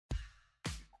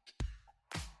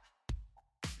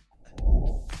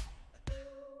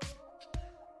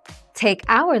Take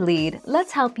our lead,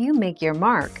 let's help you make your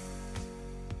mark.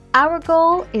 Our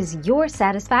goal is your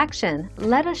satisfaction.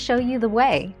 Let us show you the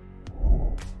way.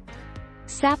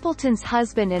 Sappleton's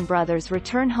husband and brothers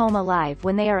return home alive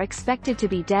when they are expected to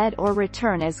be dead or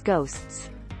return as ghosts.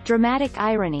 Dramatic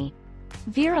irony.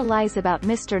 Vera lies about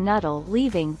Mr. Nuttall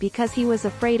leaving because he was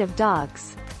afraid of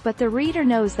dogs, but the reader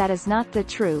knows that is not the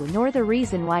true nor the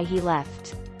reason why he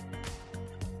left.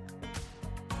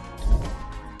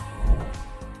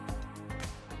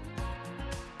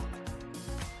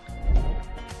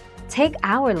 Take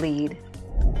our lead.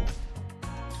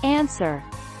 Answer.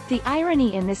 The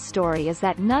irony in this story is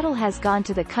that Nuttall has gone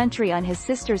to the country on his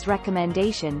sister's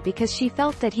recommendation because she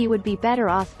felt that he would be better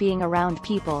off being around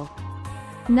people.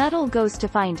 Nuttall goes to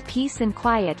find peace and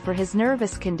quiet for his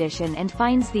nervous condition and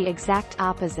finds the exact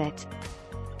opposite.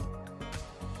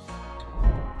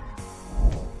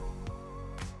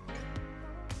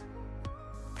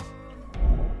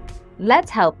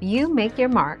 Let's help you make your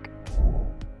mark.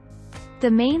 The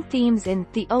main themes in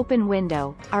The Open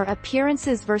Window are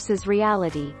appearances versus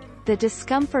reality, the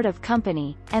discomfort of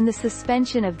company, and the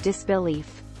suspension of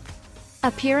disbelief.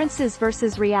 Appearances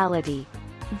versus reality.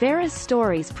 Vera's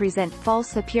stories present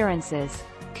false appearances,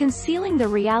 concealing the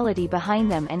reality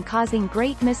behind them and causing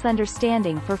great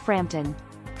misunderstanding for Frampton.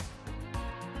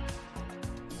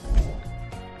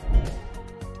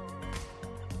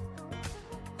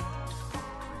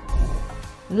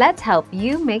 Let's help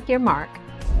you make your mark.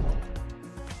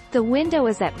 The window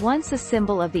is at once a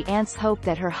symbol of the aunt's hope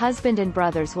that her husband and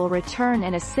brothers will return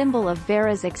and a symbol of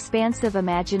Vera's expansive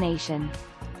imagination.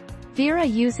 Vera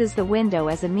uses the window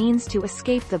as a means to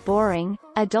escape the boring,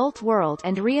 adult world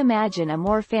and reimagine a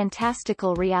more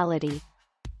fantastical reality.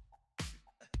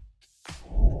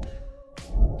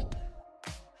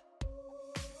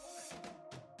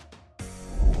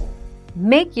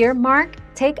 Make your mark,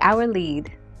 take our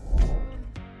lead.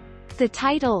 The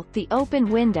title, The Open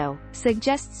Window,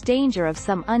 suggests danger of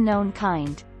some unknown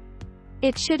kind.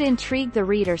 It should intrigue the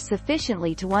reader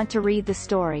sufficiently to want to read the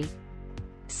story.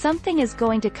 Something is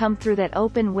going to come through that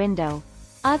open window.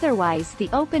 Otherwise, the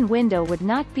open window would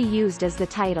not be used as the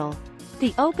title.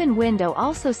 The open window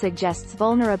also suggests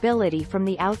vulnerability from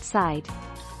the outside.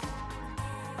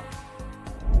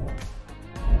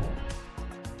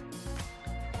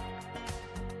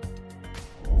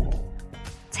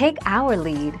 Take our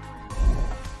lead.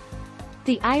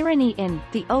 The irony in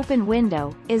The Open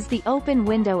Window is the open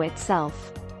window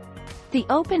itself. The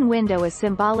open window is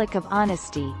symbolic of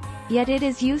honesty, yet it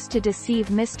is used to deceive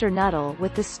Mr. Nuttall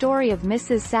with the story of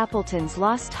Mrs. Sappleton's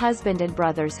lost husband and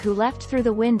brothers who left through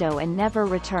the window and never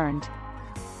returned.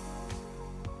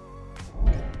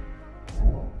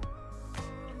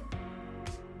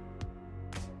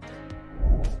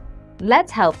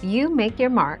 Let's help you make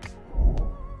your mark.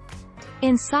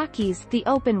 In Saki's The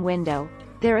Open Window,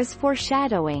 there is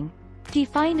foreshadowing,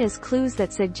 defined as clues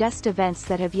that suggest events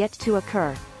that have yet to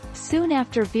occur, soon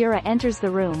after Vera enters the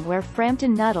room where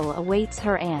Frampton Nuttall awaits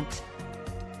her aunt.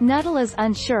 Nuttall is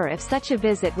unsure if such a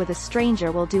visit with a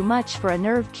stranger will do much for a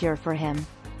nerve cure for him.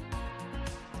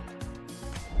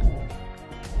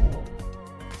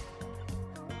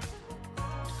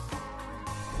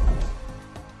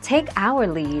 Take our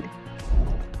lead.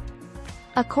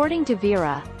 According to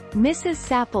Vera, Mrs.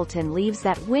 Sappleton leaves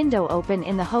that window open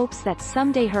in the hopes that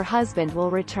someday her husband will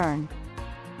return.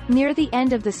 Near the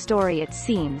end of the story it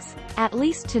seems, at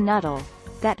least to Nuttall,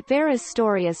 that Vera's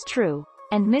story is true,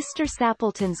 and Mr.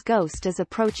 Sappleton's ghost is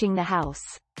approaching the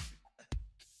house.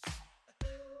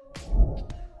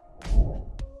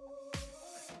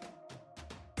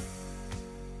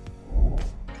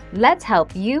 Let's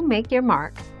help you make your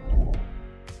mark.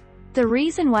 The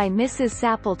reason why Mrs.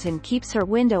 Sappleton keeps her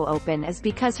window open is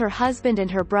because her husband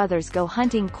and her brothers go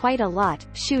hunting quite a lot,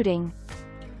 shooting.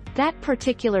 That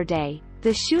particular day,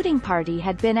 the shooting party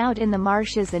had been out in the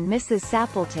marshes and Mrs.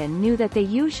 Sappleton knew that they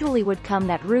usually would come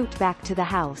that route back to the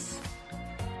house.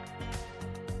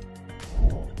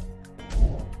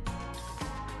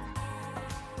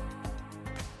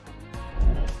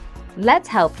 Let's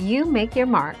help you make your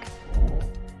mark.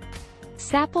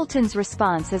 Sappleton's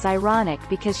response is ironic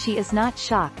because she is not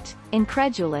shocked,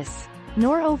 incredulous,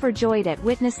 nor overjoyed at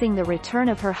witnessing the return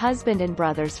of her husband and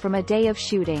brothers from a day of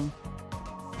shooting.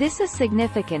 This is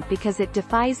significant because it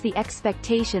defies the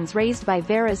expectations raised by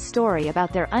Vera's story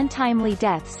about their untimely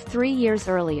deaths 3 years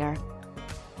earlier.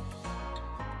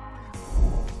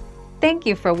 Thank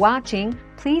you for watching.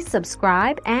 Please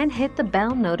subscribe and hit the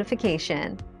bell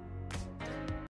notification.